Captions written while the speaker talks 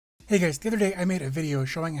Hey guys, the other day I made a video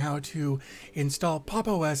showing how to install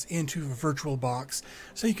POPOS into VirtualBox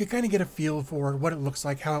so you could kind of get a feel for what it looks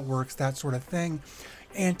like, how it works, that sort of thing.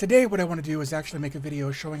 And today what I want to do is actually make a video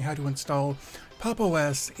showing how to install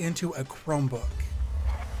POPOS into a Chromebook.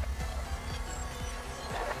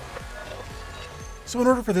 So in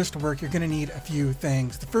order for this to work, you're going to need a few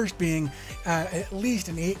things. The first being at least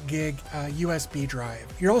an 8 gig USB drive.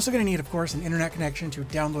 You're also going to need, of course, an internet connection to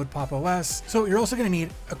download POPOS. So you're also going to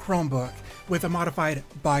need a Chromebook with a modified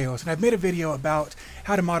BIOS. And I've made a video about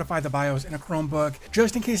how to modify the BIOS in a Chromebook.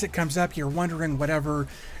 Just in case it comes up, you're wondering whatever.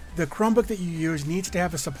 The Chromebook that you use needs to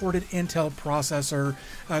have a supported Intel processor.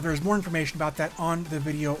 There's more information about that on the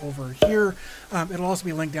video over here. It'll also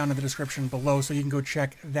be linked down in the description below, so you can go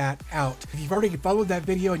check that out. If you've already followed that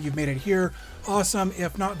video and you've made it here, awesome.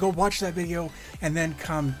 If not, go watch that video and then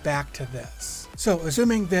come back to this. So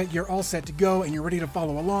assuming that you're all set to go and you're ready to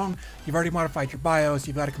follow along, you've already modified your BIOS,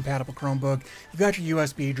 you've got a compatible Chromebook, you've got your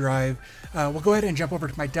USB drive, we'll go ahead and jump over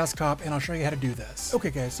to my desktop and I'll show you how to do this. Okay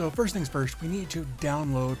guys, so first things first, we need to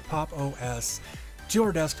download POPOS to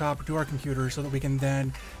our desktop, to our computer, so that we can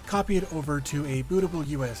then copy it over to a bootable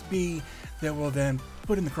USB that we'll then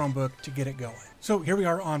put in the Chromebook to get it going. So here we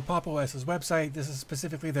are on POPOS's website. This is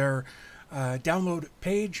specifically their download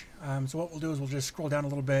page. So what we'll do is we'll just scroll down a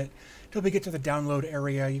little bit till we get to the download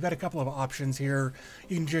area. You've got a couple of options here.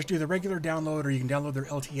 You can just do the regular download, or you can download their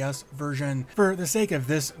LTS version. For the sake of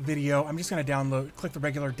this video, I'm just going to click the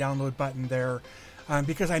regular download button there,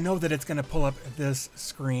 because I know that it's going to pull up this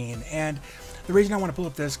screen. And the reason I want to pull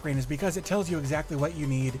up this screen is because it tells you exactly what you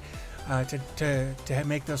need to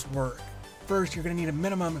make this work. First, you're going to need a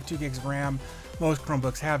minimum of 2 gigs of RAM. Most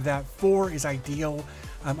Chromebooks have that. 4 is ideal.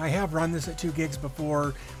 I have run this at 2 gigs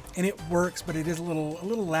before, and it works, but it is a little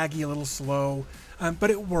laggy, a little slow, but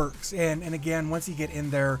it works. And again, once you get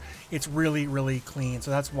in there, it's really, really clean.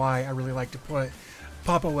 So that's why I really like to put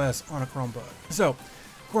POPOS on a Chromebook. So,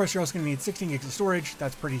 of course, you're also going to need 16 gigs of storage.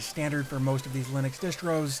 That's pretty standard for most of these Linux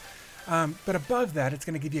distros. But above that, it's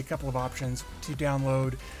going to give you a couple of options to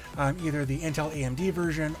download either the Intel AMD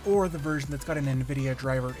version or the version that's got an NVIDIA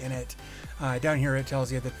driver in it. Down here it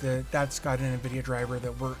tells you that that's got an NVIDIA driver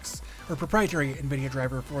that works, or proprietary NVIDIA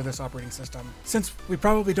driver for this operating system. Since we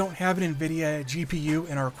probably don't have an NVIDIA GPU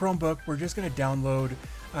in our Chromebook, we're just going to download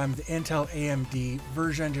the Intel AMD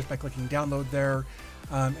version just by clicking download there.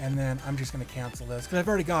 And then I'm just going to cancel this because I've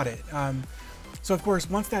already got it. So of course,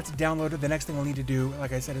 once that's downloaded, the next thing we'll need to do,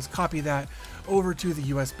 like I said, is copy that over to the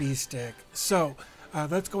USB stick. So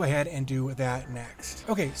let's go ahead and do that next.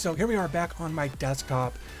 Okay, so here we are back on my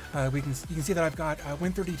desktop. You can see that I've got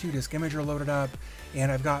Win32 disk imager loaded up,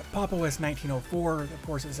 and I've got POPOS 1904. Of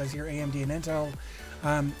course, it says here AMD and Intel.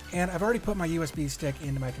 And I've already put my USB stick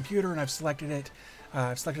into my computer, and I've selected it.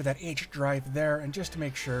 I've selected that H drive there, and just to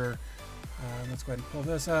make sure, let's go ahead and pull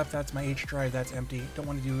this up. That's my H drive, that's empty. Don't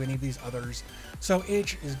want to do any of these others. So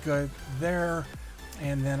H is good there.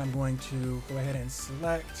 And then I'm going to go ahead and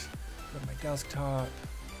select, go to my desktop.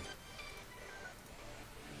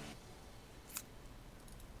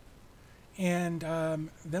 And then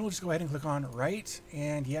we'll just go ahead and click on write,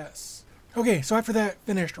 and yes. Okay, so after that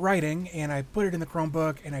finished writing, and I put it in the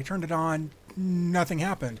Chromebook and I turned it on, nothing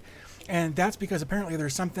happened. And that's because apparently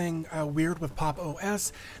there's something weird with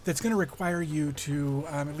POPOS that's going to require you to,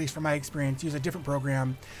 at least from my experience, use a different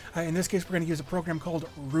program. In this case, we're going to use a program called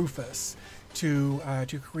Rufus to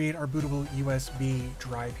create our bootable USB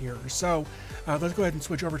drive here. So let's go ahead and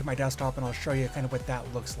switch over to my desktop, and I'll show you kind of what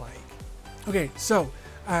that looks like. Okay, so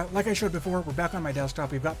like I showed before, we're back on my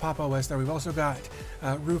desktop. We've got POPOS there. We've also got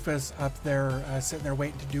Rufus up there sitting there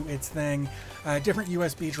waiting to do its thing. Different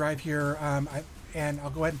USB drive here. And I'll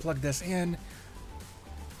go ahead and plug this in.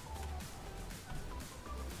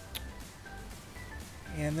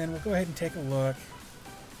 And then we'll go ahead and take a look.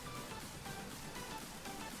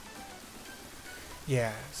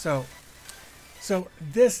 Yeah, so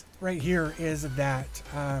this right here is that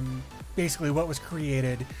basically what was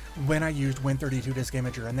created when I used Win32 disk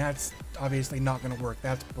imager, and that's obviously not going to work.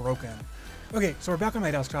 That's broken. Okay, so we're back on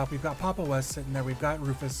my desktop. We've got POPOS sitting there. We've got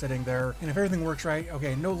Rufus sitting there. And if everything works right,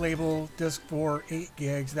 okay, no label, disk 4, 8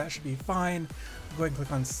 gigs. That should be fine. We'll go ahead and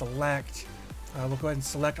click on select. We'll go ahead and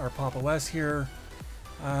select our POPOS here.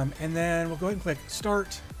 And then we'll go ahead and click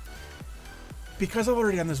start. Because I've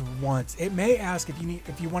already done this once, it may ask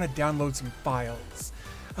if you want to download some files.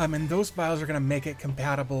 And those files are going to make it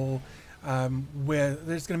compatible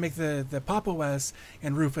it's going to make the POPOS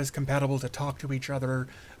and Rufus compatible to talk to each other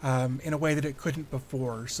in a way that it couldn't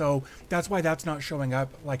before. So that's why that's not showing up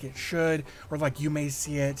like it should, or like you may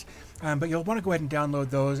see it. But you'll want to go ahead and download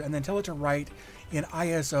those and then tell it to write in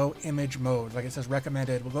ISO image mode. Like it says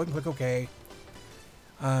recommended. We'll go ahead and click OK.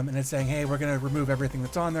 And it's saying, hey, we're going to remove everything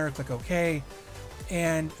that's on there. Click OK.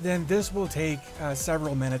 And then this will take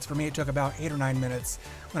several minutes. For me, it took about 8 or 9 minutes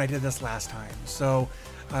when I did this last time. So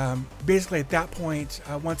basically at that point,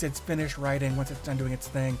 once it's finished writing, once it's done doing its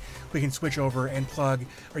thing, we can switch over and plug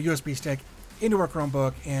our USB stick into our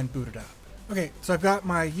Chromebook and boot it up. Okay, so I've got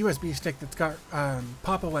my USB stick that's got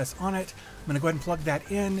POPOS on it. I'm going to go ahead and plug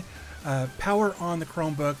that in, power on the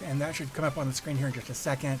Chromebook, and that should come up on the screen here in just a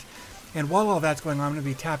second. And while all that's going on, I'm going to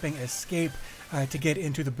be tapping escape to get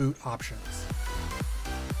into the boot options.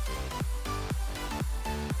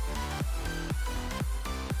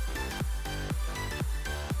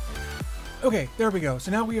 Okay, there we go.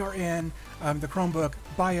 So now we are in the Chromebook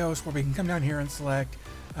BIOS, where we can come down here and select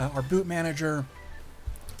our boot manager.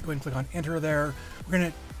 Go ahead and click on enter there. We're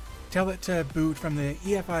going to tell it to boot from the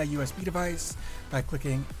EFI USB device by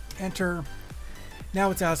clicking enter. Now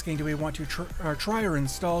it's asking, do we want to try or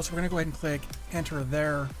install? So we're going to go ahead and click enter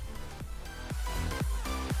there.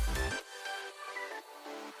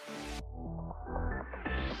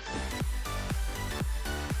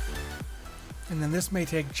 And then this may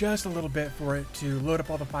take just a little bit for it to load up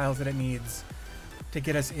all the files that it needs to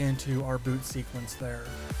get us into our boot sequence there.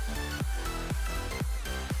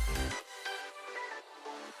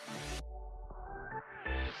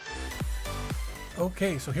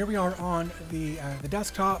 Okay, so here we are on the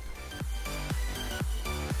desktop.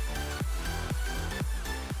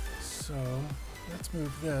 So let's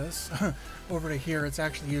move this over to here. It's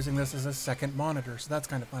actually using this as a second monitor, so that's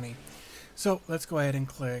kind of funny. So let's go ahead and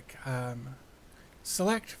click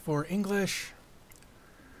select for English.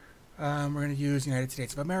 We're going to use United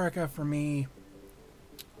States of America for me.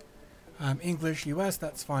 English US,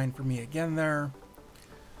 that's fine for me again there.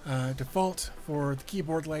 Default for the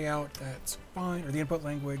keyboard layout, that's fine, or the input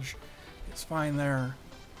language, it's fine there.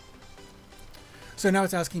 So now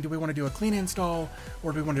it's asking, do we want to do a clean install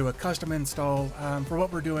or do we want to do a custom install? For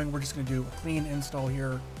what we're doing, we're just going to do a clean install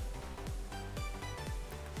here.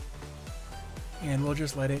 And we'll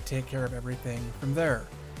just let it take care of everything from there.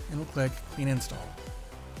 And we'll click clean install.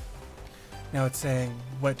 Now it's saying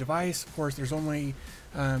what device. Of course, there's only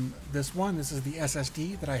this one. This is the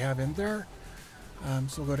SSD that I have in there.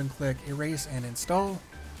 So we'll go ahead and click erase and install.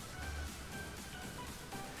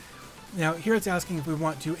 Now here it's asking if we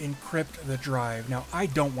want to encrypt the drive. Now I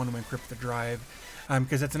don't want to encrypt the drive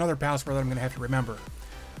because it's another password that I'm going to have to remember.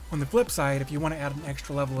 On the flip side, if you want to add an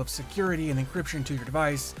extra level of security and encryption to your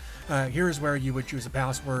device, here's where you would choose a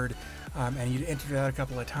password and you'd enter that a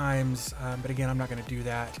couple of times. But again, I'm not going to do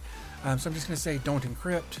that. So I'm just going to say don't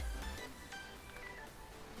encrypt.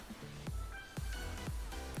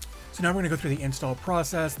 So now we're going to go through the install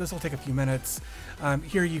process. This will take a few minutes.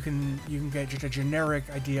 Here you can get just a generic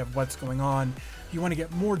idea of what's going on. If you want to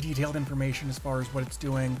get more detailed information as far as what it's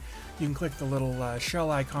doing, you can click the little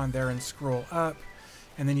shell icon there and scroll up.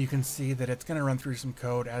 And then you can see that it's going to run through some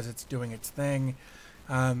code as it's doing its thing.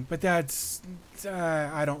 But that's,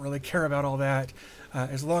 I don't really care about all that.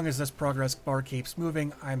 As long as this progress bar keeps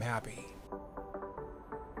moving, I'm happy.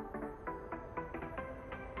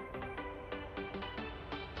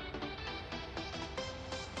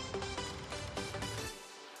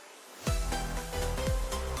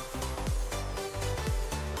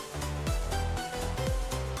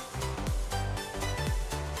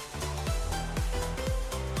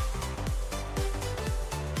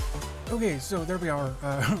 Okay, so there we are,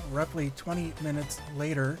 roughly 20 minutes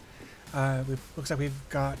later. Looks like we've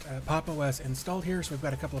got POPOS installed here, so we've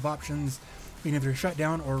got a couple of options. We can either shut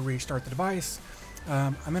down or restart the device.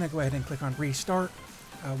 I'm going to go ahead and click on restart.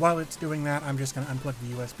 While it's doing that, I'm just going to unplug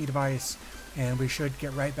the USB device, and we should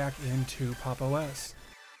get right back into POPOS.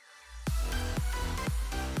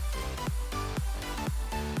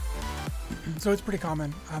 So it's pretty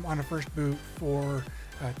common on a first boot for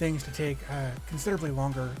things to take considerably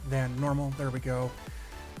longer than normal. There we go.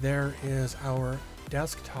 There is our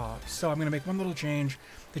desktop. So I'm going to make one little change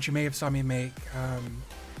that you may have saw me make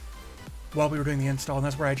while we were doing the install, and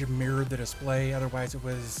that's where I just mirrored the display. Otherwise, it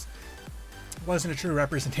wasn't a true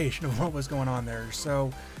representation of what was going on there.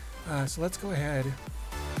 So, so let's go ahead.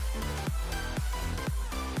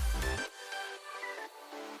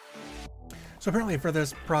 So apparently for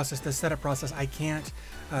this process, this setup process, I can't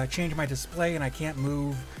change my display and I can't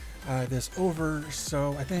move this over.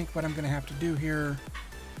 So I think what I'm going to have to do here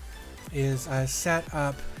is set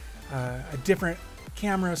up a different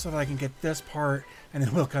camera so that I can get this part, and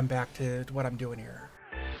then we'll come back to what I'm doing here.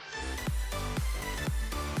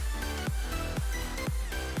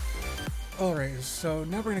 Alright, so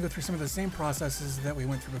now we're going to go through some of the same processes that we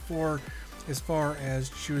went through before. as far as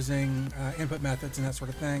choosing input methods and that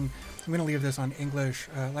sort of thing. I'm going to leave this on English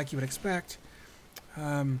like you would expect.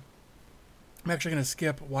 I'm actually going to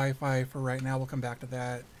skip Wi-Fi for right now. We'll come back to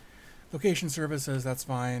that. Location services, that's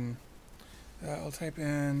fine. I'll type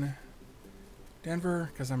in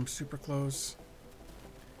Denver because I'm super close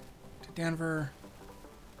to Denver.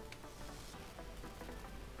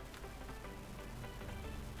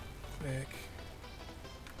 Click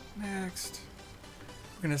next.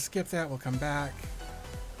 We're going to skip that. We'll come back.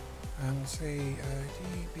 We'll say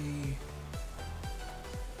DB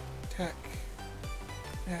Tech.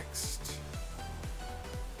 Next.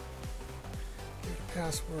 Give it a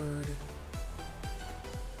password.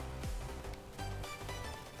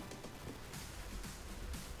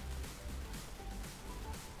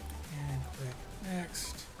 And click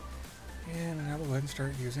next. And now we'll go ahead and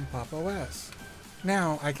start using POPOS.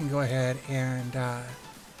 Now I can go ahead and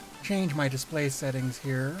change my display settings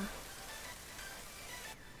here.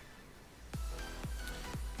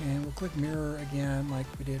 And we'll click mirror again like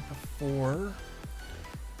we did before.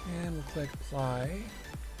 And we'll click apply.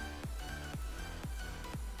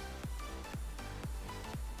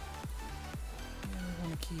 And we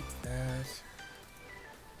want to keep that.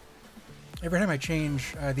 Every time I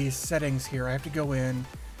change these settings here, I have to go in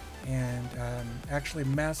and actually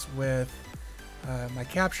mess with my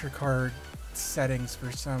capture card settings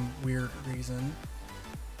for some weird reason.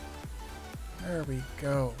 There we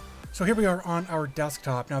go. So here we are on our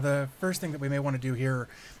desktop. Now the first thing that we may want to do here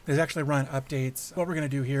is actually run updates. What we're going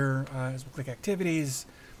to do here is we'll click activities.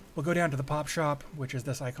 We'll go down to the pop shop, which is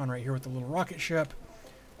this icon right here with the little rocket ship.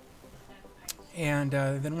 And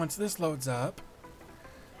then once this loads up,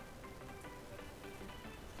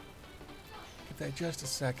 give that just a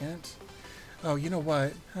second. Oh, you know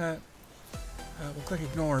what? We'll click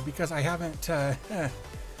ignore because I haven't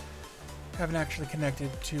actually connected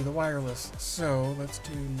to the wireless. So let's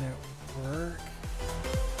do network.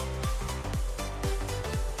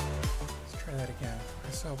 Let's try that again.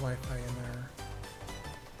 I saw Wi-Fi in there.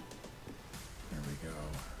 There we go.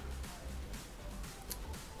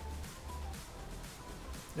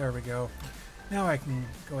 There we go. Now I can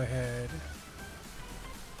go ahead.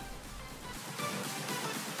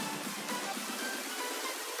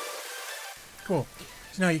 Cool.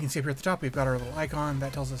 So now you can see up here at the top, we've got our little icon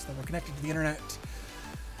that tells us that we're connected to the internet.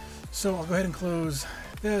 So I'll go ahead and close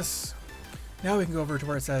this. Now we can go over to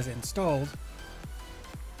where it says installed.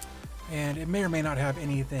 And it may or may not have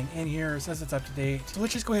anything in here. It says it's up to date. So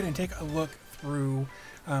let's just go ahead and take a look through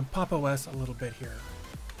POPOS a little bit here.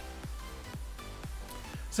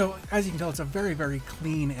 So as you can tell, it's a very, very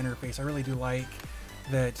clean interface. I really do like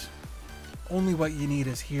that only what you need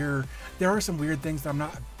is here. There are some weird things that I'm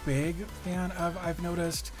not a big fan of, I've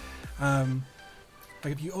noticed. Like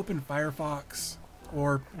if you open Firefox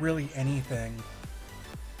or really anything,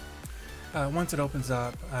 once it opens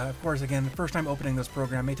up, of course, again, the first time opening this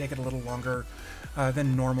program may take it a little longer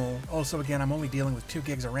than normal. Also, again, I'm only dealing with 2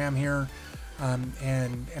 gigs of RAM here,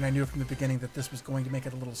 and I knew from the beginning that this was going to make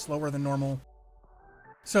it a little slower than normal.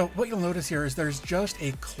 So what you'll notice here is there's just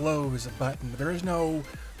a close button. There is no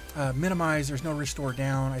minimize. There's no restore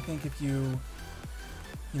down. I think if you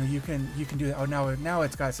can do that. Oh, now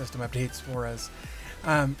it's got system updates for us.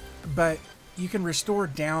 But you can restore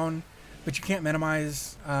down, but you can't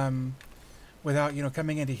minimize without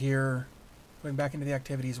coming into here, going back into the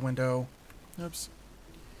activities window. Oops.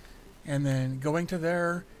 And then going to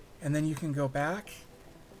there, and then you can go back.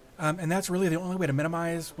 And that's really the only way to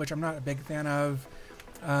minimize, which I'm not a big fan of.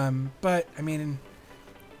 But I mean,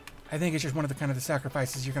 I think it's just one of the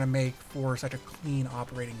sacrifices you're going to make for such a clean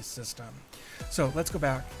operating system. So let's go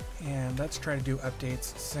back and let's try to do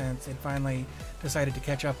updates since it finally decided to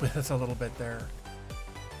catch up with us a little bit there.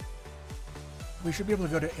 We should be able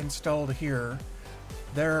to go to installed here.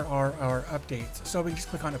 There are our updates. So we just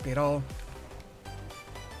click on update all,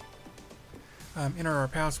 enter our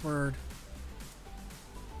password,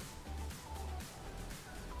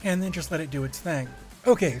 and then just let it do its thing.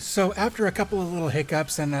 Okay, so after a couple of little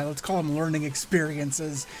hiccups and let's call them learning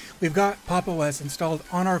experiences, we've got POPOS installed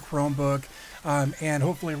on our Chromebook and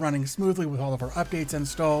hopefully running smoothly with all of our updates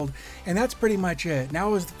installed. And that's pretty much it.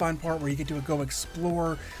 Now is the fun part where you get to go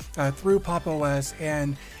explore through POPOS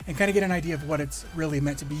and kind of get an idea of what it's really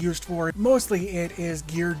meant to be used for. Mostly it is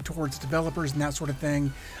geared towards developers and that sort of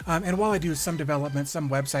thing. And while I do some development, some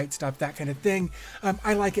website stuff, that kind of thing,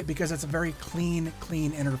 I like it because it's a very clean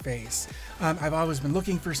interface. I've always been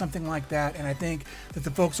looking for something like that, and I think that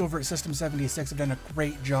the folks over at System 76 have done a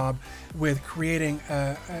great job with creating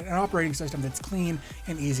an operating system that it's clean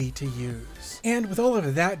and easy to use. And with all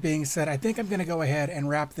of that being said, I think I'm going to go ahead and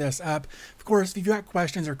wrap this up. Of course, if you've got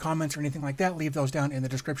questions or comments or anything like that, leave those down in the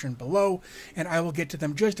description below, and I will get to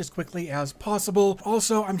them just as quickly as possible.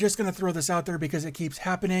 Also, I'm just going to throw this out there because it keeps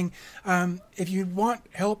happening. If you want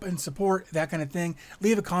help and support, that kind of thing,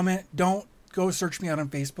 leave a comment. Don't go search me out on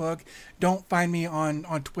Facebook. Don't find me on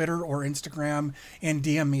Twitter or Instagram and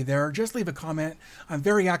DM me there. Just leave a comment. I'm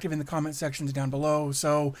very active in the comment sections down below.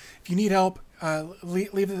 So if you need help,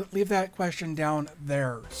 leave that question down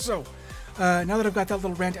there. So now that I've got that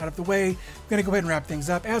little rant out of the way, I'm going to go ahead and wrap things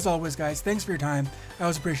up. As always, guys, thanks for your time. I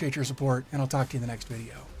always appreciate your support, and I'll talk to you in the next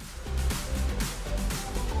video.